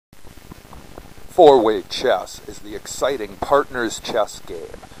Four-way chess is the exciting partners chess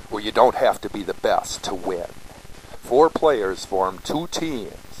game where you don't have to be the best to win. 4 players form 2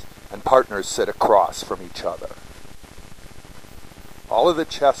 teams, and partners sit across from each other. All of the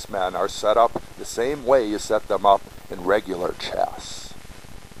chessmen are set up the same way you set them up in regular chess.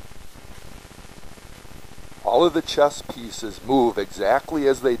 All of the chess pieces move exactly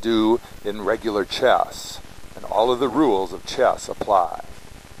as they do in regular chess, and all of the rules of chess apply.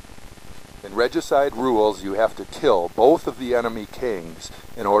 In regicide rules, you have to kill both of the enemy kings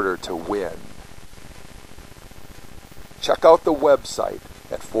in order to win. Check out the website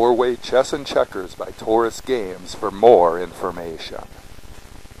at 4-Way Chess and Checkers by Taurus Games for more information.